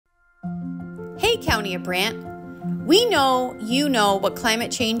Hey, County of Brant. We know you know what climate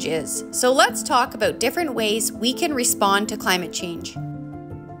change is, so let's talk about different ways we can respond to climate change.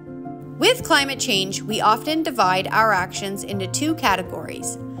 With climate change, we often divide our actions into two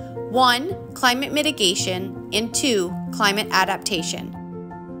categories. 1, climate mitigation, and 2, climate adaptation.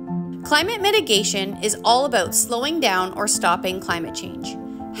 Climate mitigation is all about slowing down or stopping climate change.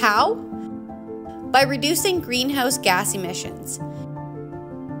 How? By reducing greenhouse gas emissions.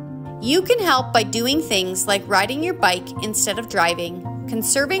 You can help by doing things like riding your bike instead of driving,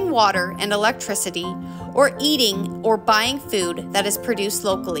 conserving water and electricity, or eating or buying food that is produced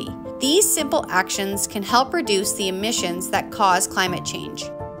locally. These simple actions can help reduce the emissions that cause climate change.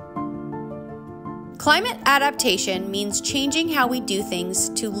 Climate adaptation means changing how we do things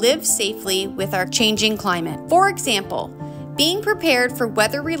to live safely with our changing climate. For example, being prepared for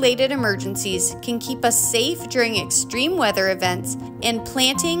weather-related emergencies can keep us safe during extreme weather events, and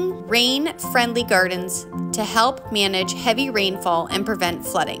planting rain-friendly gardens to help manage heavy rainfall and prevent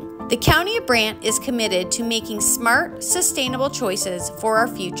flooding. The County of Brant is committed to making smart, sustainable choices for our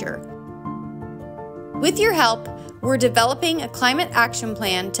future. With your help, we're developing a climate action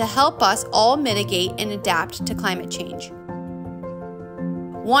plan to help us all mitigate and adapt to climate change.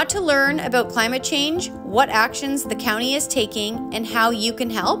 Want to learn about climate change, what actions the county is taking, and how you can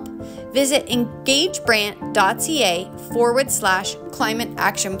help? Visit EngageBrant.ca/climate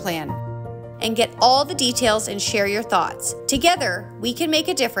action plan and get all the details and share your thoughts. Together, we can make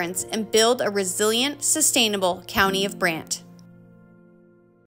a difference and build a resilient, sustainable County of Brant.